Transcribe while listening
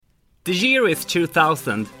The year is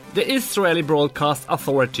 2000. The Israeli Broadcast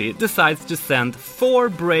Authority decides to send 4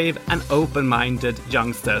 brave and open-minded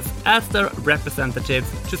youngsters as their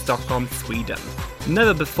representatives to Stockholm, Sweden.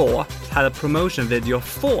 Never before had a promotion video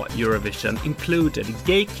for Eurovision included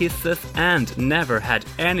gay kisses and never had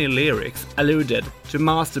any lyrics alluded to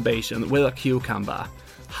masturbation with a cucumber.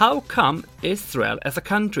 How come Israel as a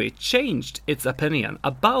country changed its opinion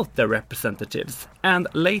about their representatives and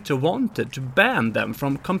later wanted to ban them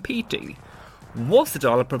from competing? Was it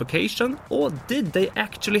all a provocation, or did they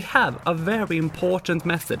actually have a very important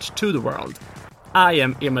message to the world? I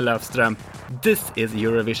am Emil Löfström. This is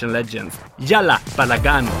Eurovision Legends. Yalla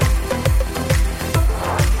Balagan!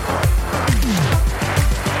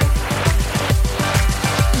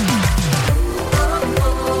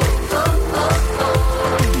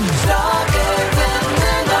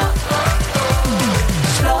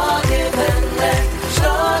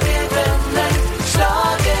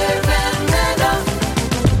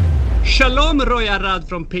 Shalom, Roy Arad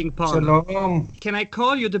from Ping Pong. Shalom. Can I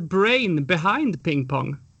call you the brain behind Ping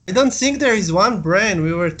Pong? I don't think there is one brain.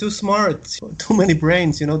 We were too smart. Too many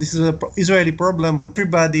brains. This is an Israeli problem.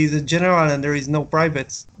 Everybody is a general and there is no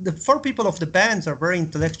privates. The 4 people of the bands are very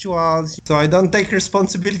intellectuals. So I don't take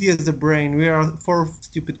responsibility as the brain. We are 4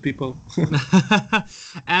 stupid people.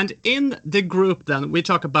 And in the group then, we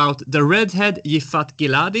talk about the redhead Yifat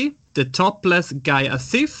Giladi, the topless Guy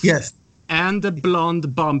Asif. Yes. And the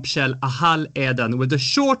blonde bombshell Ahal Eden with the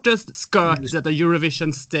shortest skirt that a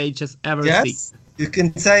Eurovision stage has ever seen. Yes, you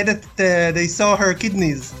can say that they saw her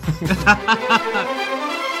kidneys.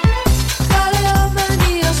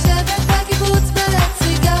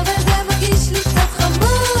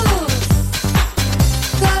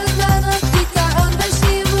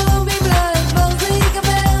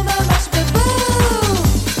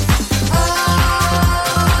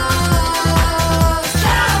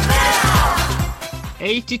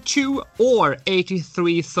 ...82 or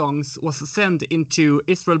 83 songs was sent into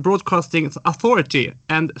Israel Broadcasting Authority,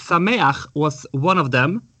 and Sameach was one of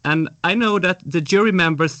them. And I know that the jury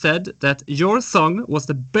members said that your song was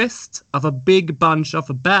the best of a big bunch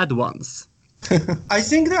of bad ones. I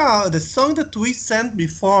think the song that we sent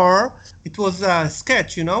before, it was a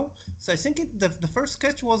sketch, So I think the first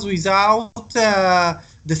sketch was without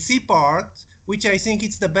the C part, which I think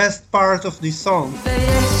it's the best part of this song.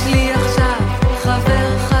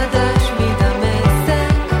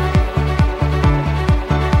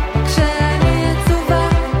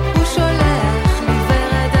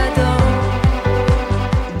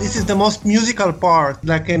 This is the most musical part,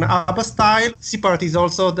 like in ABBA style. C part is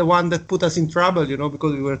also the one that put us in trouble,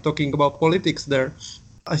 because we were talking about politics there.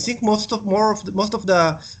 I think most of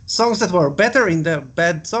the songs that were better in the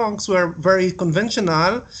bad songs were very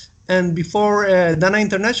conventional. And before Dana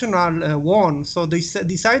International won, so they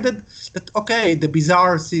decided that, okay, the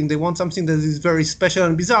bizarre thing, they want something that is very special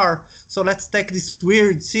and bizarre. So let's take this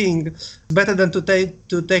weird thing, better than to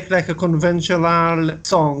take like a conventional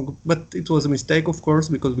song. But it was a mistake, of course,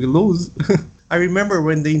 because we lose. I remember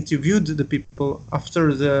when they interviewed the people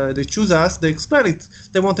after they choose us, they explained it.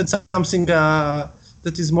 They wanted something that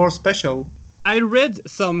is more special. I read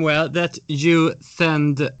somewhere that you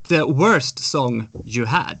sent the worst song you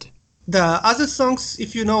had. The other songs,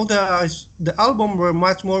 if you know the album, were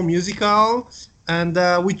much more musical, and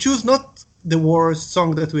we choose not the worst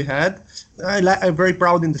song that we had. I'm very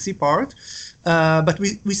proud in the C part, but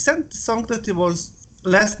we sent a song that it was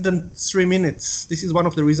less than 3 minutes. This is one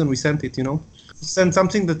of the reasons we sent it, Send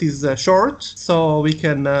something that is short, so we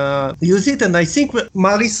can use it. And I think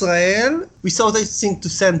Mar Israel, we thought to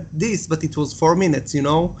send this, but it was 4 minutes,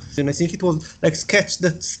 And I think it was like sketch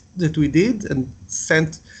that we did and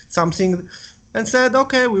sent something and said,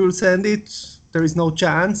 okay, we will send it. There is no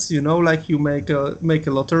chance, like you make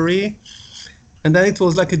a lottery. And then it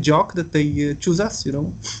was like a joke that they choose us,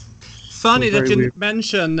 Funny that you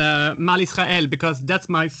mention Mal Israel, because that's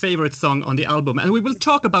my favorite song on the album. And we will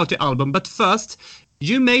talk about the album. But first,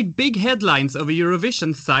 you made big headlines over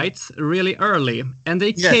Eurovision sites really early. And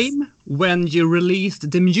they came when you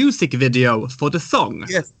released the music video for the song.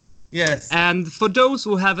 Yes. And for those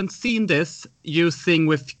who haven't seen this, you sing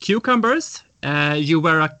with cucumbers. You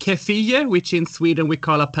wear a keffiyeh, which in Sweden we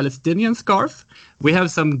call a Palestinian scarf. We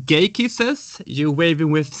have some gay kisses. You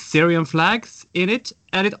waving with Syrian flags in it.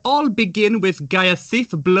 And it all begin with Guy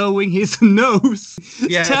Asif blowing his nose.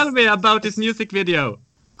 Yes. Tell me about this music video.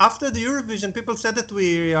 After the Eurovision, people said that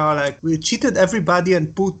we cheated everybody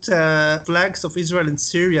and put flags of Israel and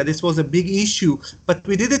Syria. This was a big issue, but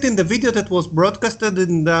we did it in the video that was broadcasted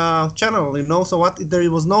in the channel, So there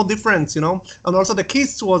was no difference, And also the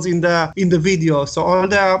kiss was in the video. So all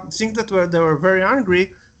the things they were very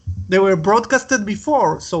angry, they were broadcasted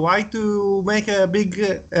before, so why to make a big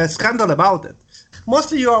scandal about it?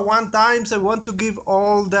 Mostly you are one time, so we want to give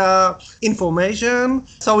all the information.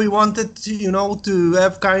 So we wanted to, to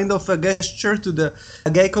have kind of a gesture to the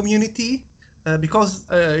gay community. Because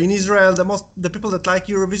in Israel, the people that like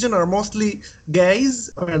Eurovision are mostly gays,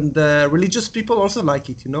 and religious people also like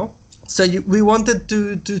it, So we wanted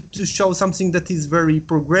to show something that is very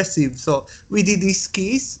progressive. So we did this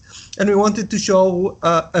kiss, and we wanted to show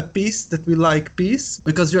a peace, that we like peace,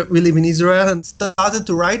 because we live in Israel, and started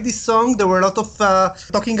to write this song. There were a lot of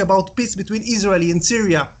talking about peace between Israel and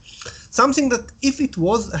Syria. Something that if it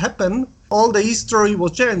was happen, all the history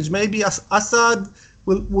will change. Maybe Assad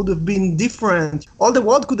would have been different. All the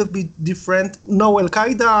world could have been different. No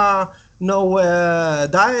Al-Qaeda, no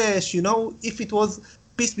Daesh, if it was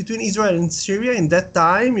peace between Israel and Syria in that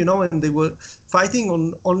time, and they were fighting on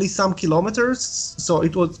only some kilometers. So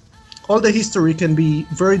it was, all the history can be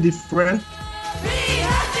very different.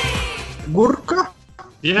 Gurka?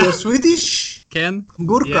 Yeah. You're Swedish? Ken?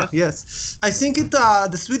 Gurka, yes. I think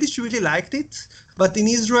the Swedish really liked it. But in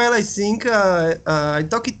Israel, I think I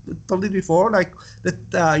told it before, like that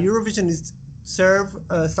Eurovision is serve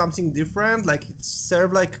something different, like it's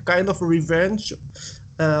serve like kind of a revenge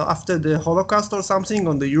after the Holocaust or something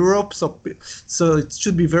on the Europe. So it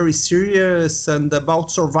should be very serious and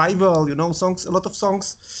about survival. Songs. A lot of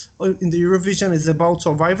songs in the Eurovision is about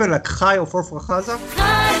survival, like Chai of Orfa Chaza.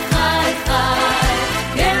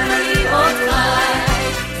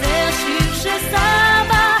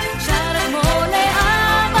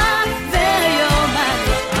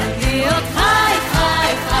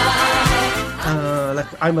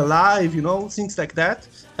 I'm alive, things like that.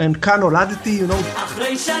 And כאן נולדתי,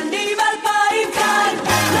 אחרי שנים 2000 כאן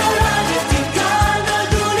נולדתי, כאן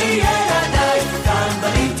נולדו לי ילדיי, כאן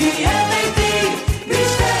בניתי את ביתי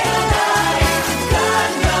בשתי ידיי,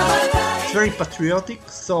 כאן גם עדיין. It's very patriotic,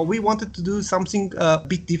 so we wanted to do something a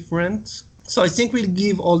bit different. So I think we'll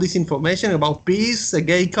give all this information about peace,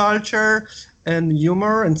 gay culture, and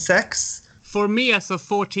humor and sex. For me as a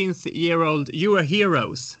 14-year-old, you are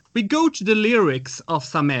heroes. We go to the lyrics of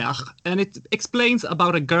Sameach, and it explains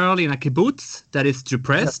about a girl in a kibbutz that is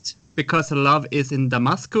depressed because her love is in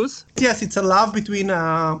Damascus. Yes, it's a love between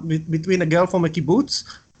a girl from a kibbutz.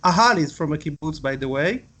 Ahal is from a kibbutz, by the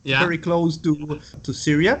way, very close to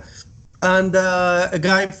Syria, and a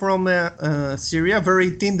guy from Syria,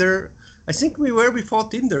 very Tinder. I think we were before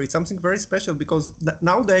Tinder. It's something very special because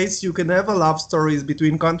nowadays you can have a love stories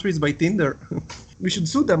between countries by Tinder. We should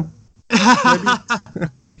sue them.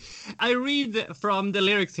 I read from the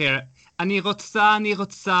lyrics here. אני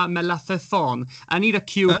רוצה מלפפון. I need a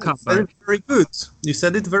cucumber. Very, very good. You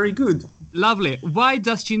said it very good. Lovely. Why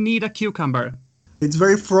does she need a cucumber? It's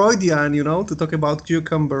very Freudian, to talk about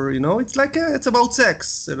cucumber, It's like, it's about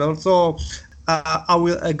sex, So, I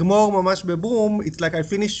will אגמור ממש בבום. It's like I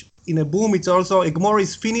finish in a boom. It's also אגמור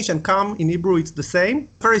is finish, and come in Hebrew it's the same.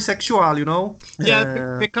 Very sexual,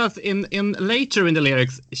 Yeah, because in later in the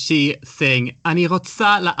lyrics she saying אני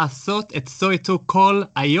רוצה לעשות אצו איתו כל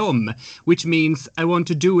היום, which means I want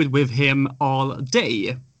to do it with him all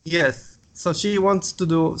day. Yes. So she wants to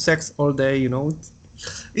do sex all day,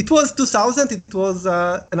 It was 2000, it was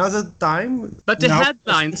another time. But the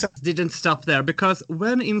headlines didn't stop there, because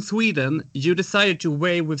when in Sweden you decided to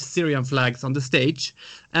wave with Syrian flags on the stage,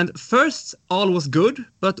 and first all was good,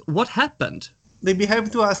 but what happened? They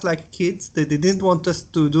behaved to us like kids. They didn't want us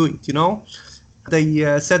to do it,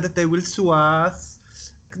 They said that they will sue us.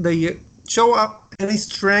 They show up any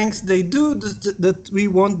strengths they do that we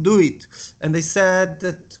won't do it. And they said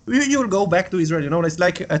that you'll go back to Israel, It's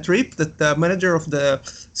like a trip that the manager of the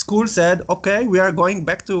school said, okay, we are going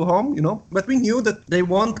back to home, But we knew that they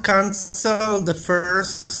won't cancel the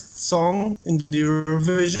first song in the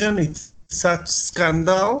Eurovision. It's such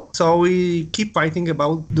scandal. So we keep fighting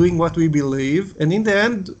about doing what we believe. And in the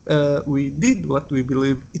end, we did what we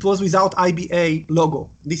believe. It was without IBA logo.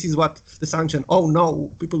 This is what the sanction. Oh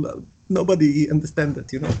no, nobody understand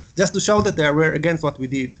it, Just to show that they were against what we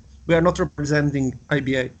did. We are not representing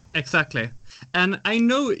IBA. Exactly. And I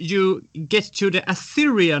know you get to the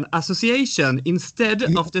Assyrian Association instead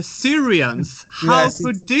of the Syrians. How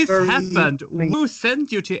could this happen? Who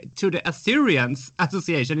sent you to the Assyrians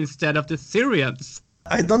Association instead of the Syrians?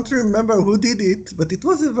 I don't remember who did it, but it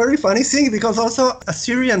was a very funny thing because also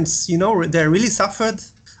Assyrians, they really suffered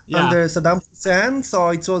under Saddam Hussein. So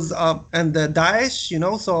it was, and the Daesh,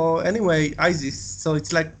 so anyway, ISIS. So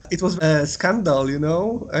it's like, it was a scandal,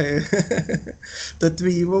 that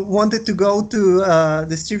we wanted to go to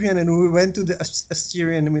the Syrian and we went to the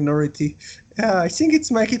Assyrian minority. I think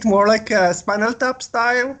it's make it more like a Spinal Tap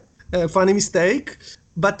style, funny mistake.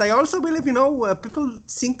 But I also believe, people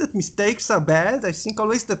think that mistakes are bad. I think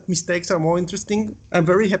always that mistakes are more interesting. I'm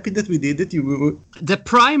very happy that we did it. The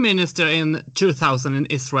prime minister in 2000 in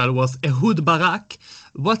Israel was Ehud Barak.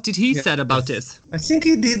 What did he said about this? I think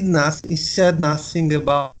he did nothing. He said nothing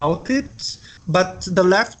about it. But the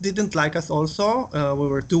left didn't like us also. We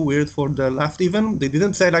were too weird for the left even. They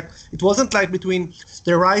didn't say it wasn't like between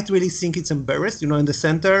the right really think it's embarrassed, in the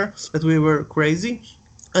center that we were crazy.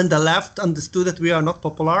 And the left understood that we are not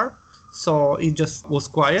popular. So it just was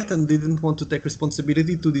quiet and didn't want to take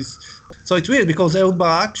responsibility to this. So it's weird because Ehud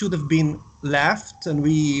Barak should have been left and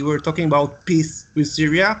we were talking about peace with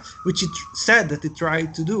Syria, which it said that it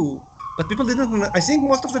tried to do. But people didn't, I think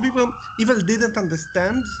most of the people even didn't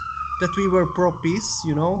understand that we were pro-peace,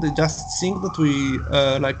 they just think that we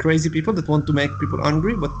like crazy people that want to make people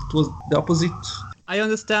angry, but it was the opposite. I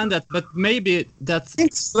understand that, but maybe that's... I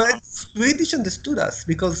think Swedish understood us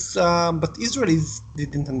because, but Israelis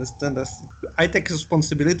didn't understand us. I take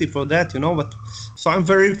responsibility for that, but so I'm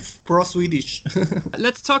very pro-Swedish.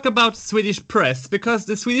 Let's talk about Swedish press, because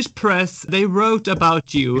the Swedish press, they wrote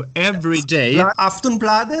about you every day.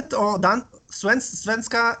 Aftonbladet or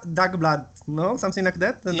Svenska Dagblad, something like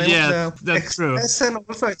that. The name yes, that's true.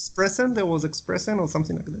 Also Expressen, there was Expressen or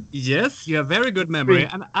something like that. Yes, you have very good memory.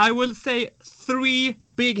 And I will say 3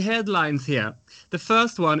 big headlines here. The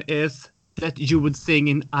first one is that you would sing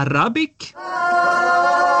in Arabic.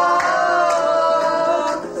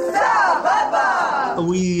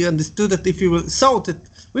 We understood that if we will,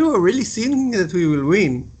 we were really thinking that we will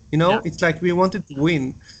win. It's like we wanted to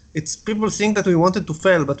win. It's people think that we wanted to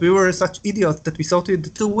fail, but we were such idiots that we thought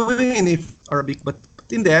it to win if Arabic. But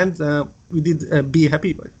in the end, we did be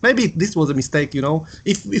happy. Maybe this was a mistake,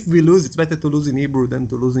 If we lose, it's better to lose in Hebrew than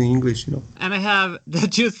to lose in English, And I have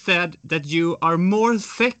that you said that you are more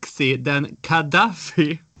sexy than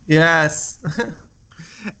Gaddafi. Yes.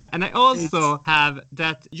 And I also have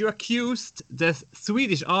that you accused the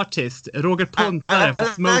Swedish artist Roger Pontare of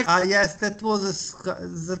smoking. Yes, that was.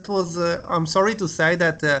 I'm sorry to say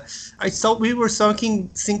that I thought we were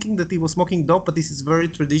thinking that he was smoking dope, but this is very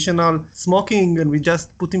traditional smoking, and we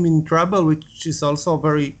just put him in trouble, which is also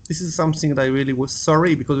very. This is something that I really was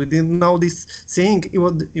sorry because we didn't know this thing.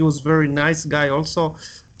 He was very nice guy also.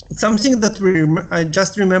 Something that I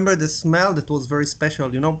just remember the smell that was very special.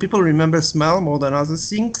 People remember smell more than other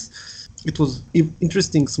things. It was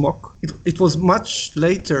interesting smoke. It was much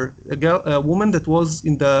later. A woman that was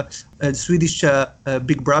in the Swedish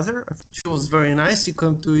Big Brother. She was very nice. She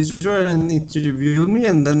came to Israel and interviewed me,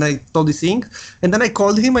 and then I told this thing. And then I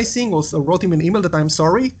called him. I think also wrote him an email that I'm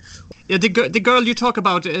sorry. Yeah, the girl you talk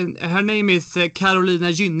about, her name is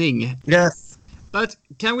Carolina Gynning. Yes. But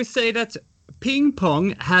can we say that Ping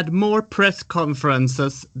Pong had more press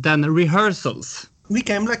conferences than rehearsals? We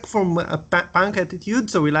came from a punk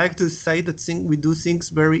attitude, so we like to say that we do things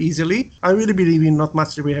very easily. I really believe in not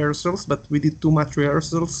much rehearsals, but we did too much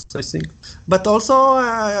rehearsals, I think. But also,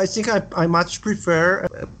 I think I much prefer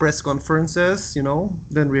press conferences,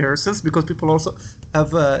 than rehearsals, because people also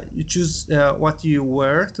have, you choose what you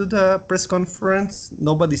wear to the press conference.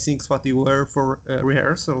 Nobody thinks what you wear for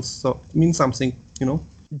rehearsals, so it means something,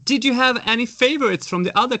 Did you have any favorites from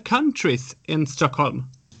the other countries in Stockholm?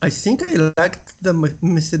 I think I liked the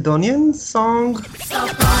Macedonian song.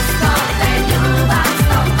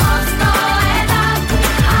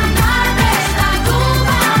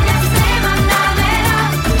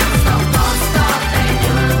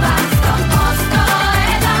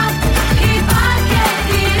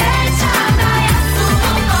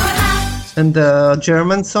 And the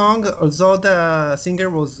German song, although the singer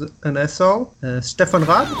was an asshole, Stefan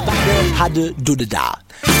Raab.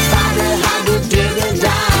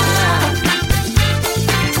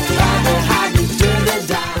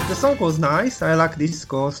 The song was nice. I like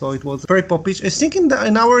disco, so it was very popish. I think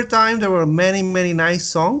in our time there were many nice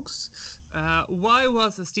songs. Why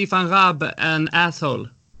was Stefan Raab an asshole?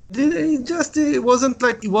 It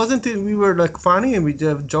wasn't. We were like funny and we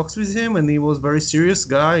have jokes with him, and he was a very serious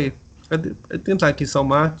guy. I didn't like it so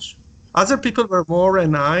much. Other people were more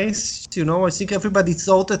nice. I think everybody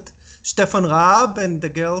thought that Stefan Raab and the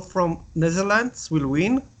girl from Netherlands will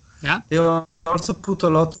win. Yeah. They also put a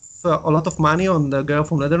lot of money on the girl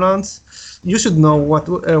from Netherlands. You should know what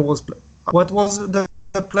was the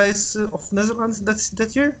place of Netherlands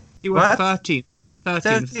that year. It was 13.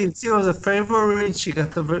 13. She was a favorite. She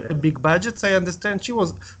got a big budget. I understand. She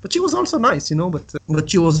was also nice, But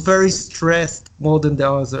she was very stressed more than the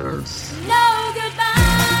others. No goodbye. No goodbye.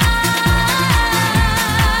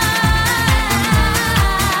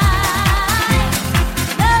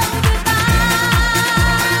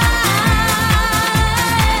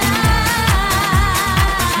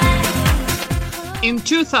 In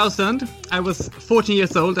 2000, I was 14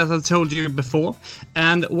 years old, as I told you before,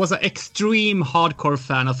 and was an extreme hardcore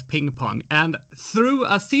fan of Ping Pong. And through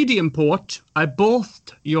a CD import, I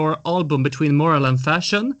bought your album Between Moral and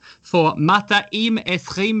Fashion for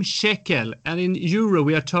 220 shekel. And in euro,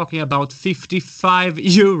 we are talking about 55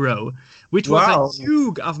 euro, which was a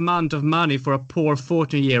huge amount of money for a poor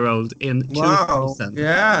 14-year-old in 2000.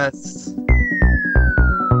 Yes.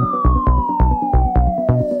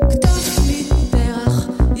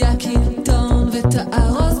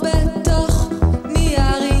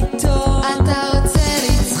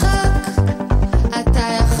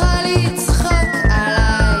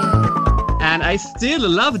 And I still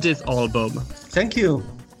love this album. Thank you.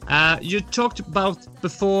 You talked about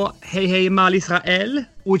before Hey Hey Mal Israel,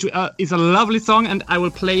 which is a lovely song, and I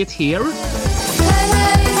will play it here.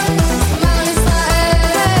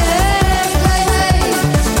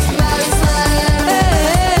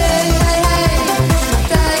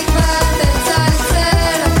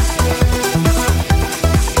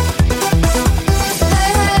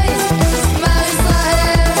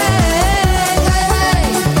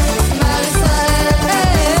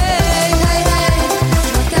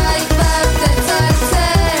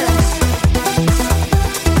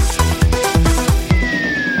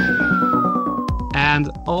 And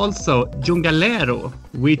also Jungalero,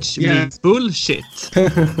 which means bullshit.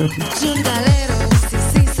 Jungalero,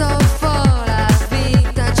 si sofola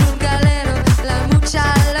vita, Jungalero, la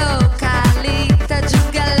mucha localita,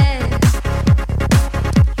 Jungalero,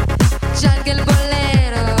 Jungle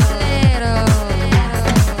bolero,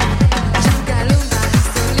 Jungalumba,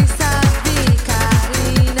 solisa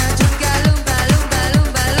vicarina, Jungalumba, lumba,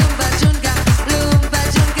 lumba, lumba, Jungalumba,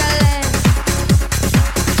 Jungalero.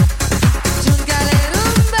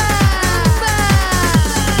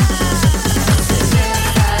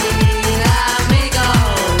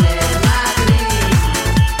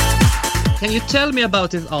 Can you tell me about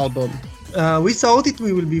this album? We thought it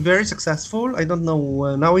will be very successful. I don't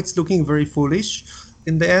know. Now it's looking very foolish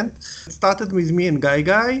in the end. It started with me and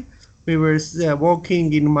Guy. We were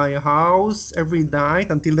walking in my house every night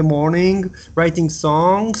until the morning, writing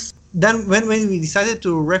songs. Then when we decided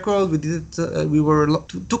to record, we did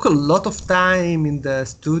took a lot of time in the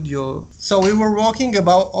studio. So we were working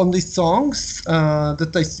on these songs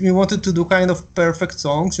we wanted to do kind of perfect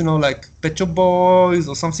songs, like Pet Shop Boys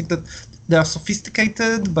or something that they are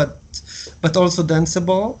sophisticated but also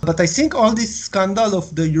danceable. But I think all this scandal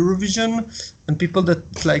of the Eurovision and people that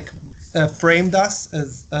framed us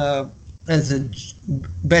as a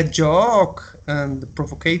bad joke and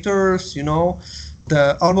provocators,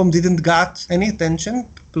 the album didn't get any attention.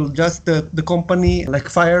 People just the company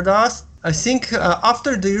fired us. I think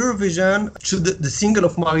after the Eurovision, the single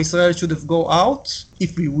of Mar Israel should have go out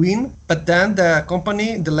if we win. But then the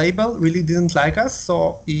company, the label, really didn't like us,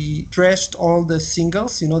 so he trashed all the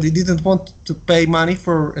singles. They didn't want to pay money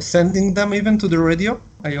for sending them even to the radio.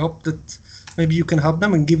 I hope that maybe you can help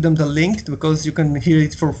them and give them the link, because you can hear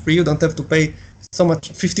it for free. You don't have to pay so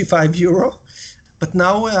much, 55 euro. But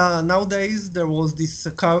nowadays there was this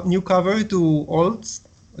new cover to old.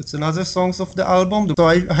 It's another songs of the album. So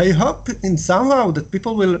I hope in somehow that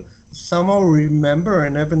people will somehow remember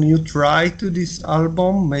and have a new try to this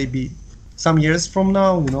album, maybe some years from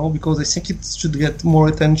now, because I think it should get more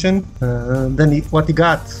attention than what it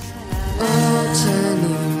got.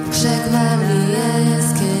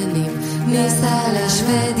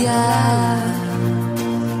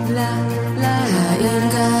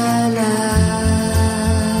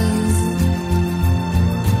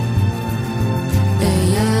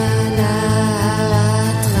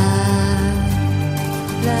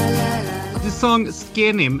 Song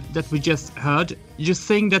Skenim that we just heard, you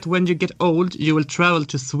sing that when you get old you will travel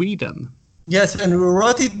to Sweden. Yes, and we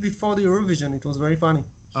wrote it before the Eurovision. It was very funny.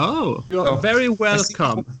 Oh, you're very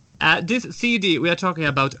welcome. This CD we are talking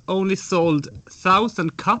about only sold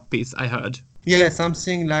 1,000 copies, I heard. Yeah,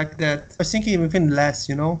 something like that. I think even less,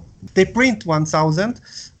 They print 1,000.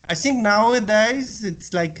 I think nowadays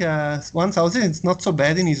it's 1,000. It's not so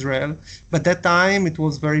bad in Israel. But that time it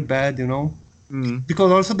was very bad,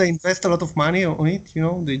 Because also they invest a lot of money on it,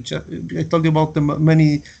 I told you about the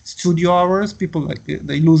many studio hours. People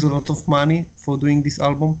they lose a lot of money for doing this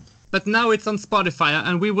album. But now it's on Spotify,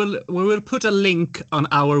 and we will put a link on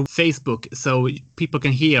our Facebook so people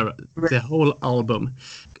can hear the whole album.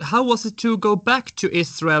 How was it to go back to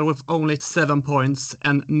Israel with only 7 points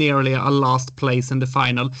and nearly a last place in the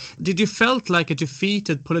final? Did you felt like a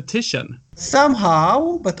defeated politician?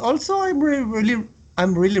 Somehow, but also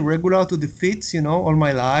I'm really regular to defeats, all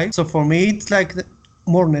my life. So for me, it's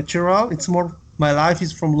more natural. It's more my life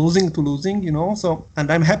is from losing to losing, so, and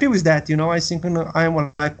I'm happy with that, I think I'm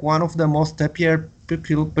like one of the most happier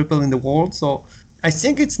people in the world. So I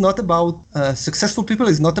think it's not about successful people.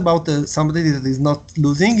 It's not about somebody that is not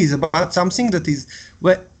losing. It's about something that is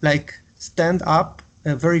like stand up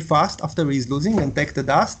very fast after he's losing and take the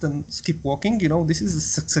dust and keep walking. This is a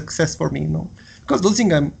success for me. Because losing,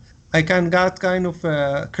 I can get kind of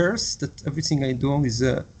a curse that everything I do is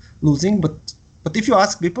losing. But if you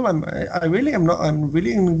ask people, I'm really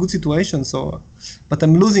in a good situation. So, but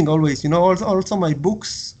I'm losing always. Also my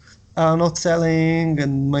books are not selling,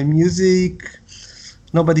 and my music,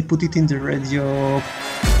 nobody put it in the radio.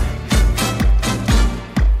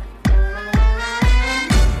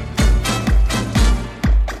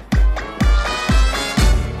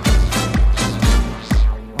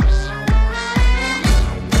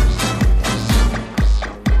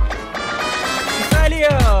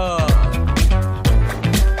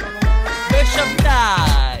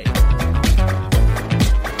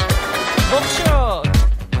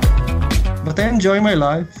 But I enjoy my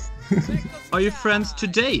life. Are you friends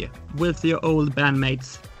today with your old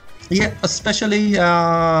bandmates? Yeah, especially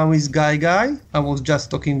with Guy. I was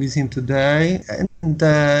just talking with him today. And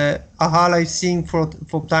Ahal I sing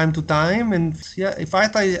from time to time. And yeah, in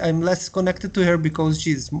fact, I'm less connected to her because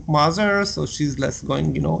she's mother, so she's less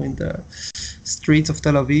going, in the streets of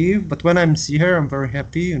Tel Aviv. But when I see her, I'm very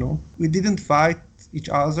happy, We didn't fight each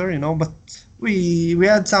other, but we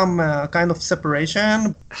had some kind of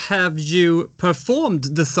separation. Have you performed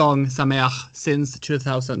the song Sameach since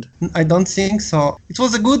 2000? I don't think so. It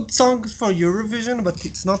was a good song for Eurovision, but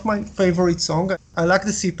it's not my favorite song. I like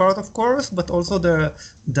the C part, of course, but also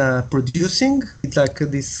the producing. It's like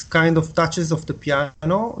this kind of touches of the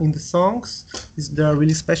piano in the songs. They are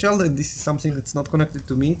really special, and this is something that's not connected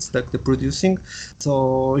to me. It's like the producing.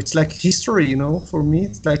 So it's like history, for me.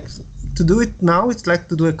 It's like to do it now, it's like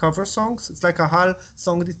to do a cover songs. It's like Ahal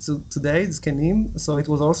song it today, Zkenim. So it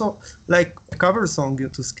was also like a cover song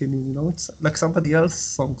to Zkenim, It's like somebody else's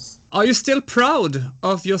songs. Are you still proud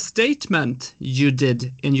of your statement you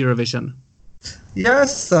did in Eurovision?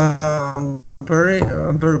 Yes, I'm very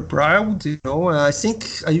proud. I think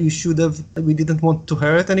we didn't want to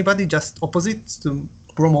hurt anybody, just opposite, to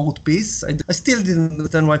promote peace. I still didn't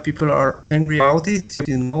understand why people are angry about it.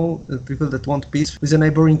 People that want peace with a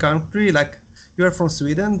neighboring country, like you are from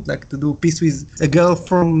Sweden, like to do peace with a girl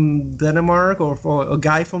from Denmark or a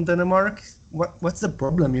guy from Denmark. What's the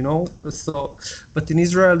problem, So, but in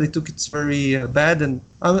Israel they took it very bad, and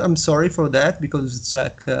I'm sorry for that, because it's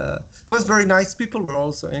like it was very nice. People were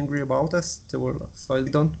also angry about us. So I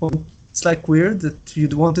don't want. It's like weird that you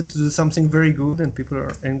wanted to do something very good and people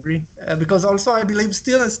are angry. Because also I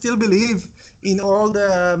still believe in all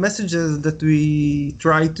the messages that we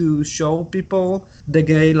try to show people, the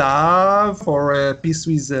gay love or peace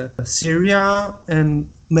with Syria,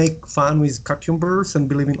 and make fun with cucumbers and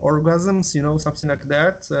believe in orgasms, something like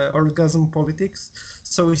that, orgasm politics.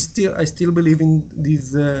 So I still believe in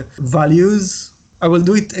these values. I will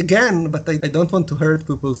do it again, but I don't want to hurt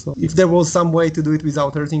people. So if there was some way to do it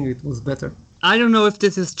without hurting, it was better. I don't know if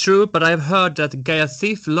this is true, but I've heard that Guy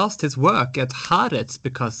Asif lost his work at Haaretz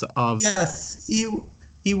because of... Yes,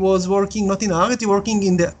 he was working not in Haaretz, he was working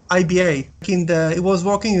in the IBA. He was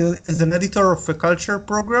working as an editor of a culture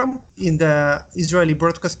program in the Israeli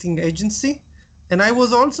Broadcasting Agency. And I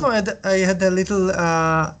was also, I had a little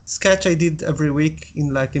sketch I did every week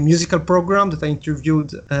in like a musical program that I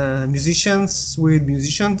interviewed musicians with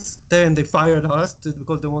musicians. Then they fired us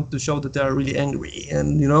because they want to show that they are really angry,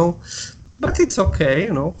 and but it's okay,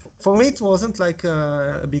 For me, it wasn't like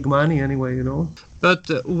a big money anyway, But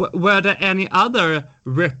were there any other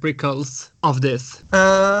replicas of this?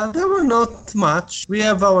 There were not much. We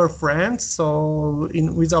have our friends, so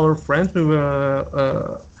with our friends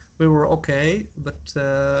we were okay, but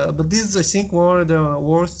this I think were the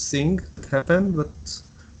worst thing that happened. But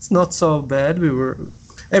it's not so bad.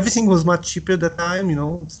 Everything was much cheaper at the time,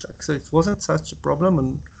 so it wasn't such a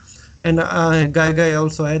problem. And Guy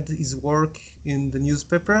also had his work in the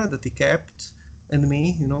newspaper that he kept, and me,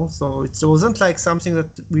 So it wasn't like something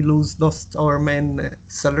that we lost our main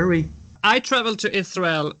salary. I travel to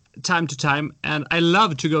Israel time to time, and I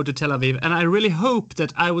love to go to Tel Aviv, and I really hope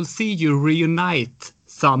that I will see you reunite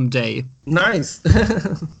someday. Nice.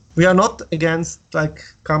 We are not against like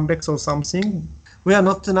comebacks or something. We are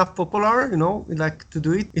not enough popular, we like to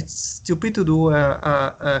do it. It's stupid to do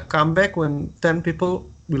a comeback when 10 people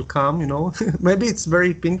will come, Maybe it's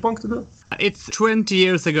very ping pong to do. It's 20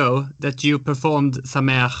 years ago that you performed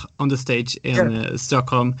Sameach on the stage in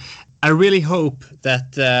Stockholm. I really hope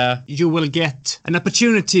that you will get an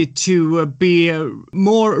opportunity to be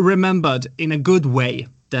more remembered in a good way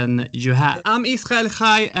than you have. I'm Israel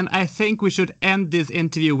Chai, and I think we should end this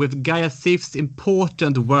interview with Guy Asif's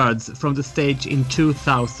important words from the stage in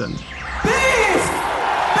 2000.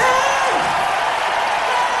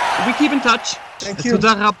 We keep in touch. Thank you.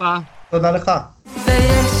 תודה רבה. תודה לך.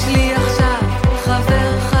 ויש לי עכשיו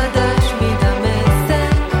חבר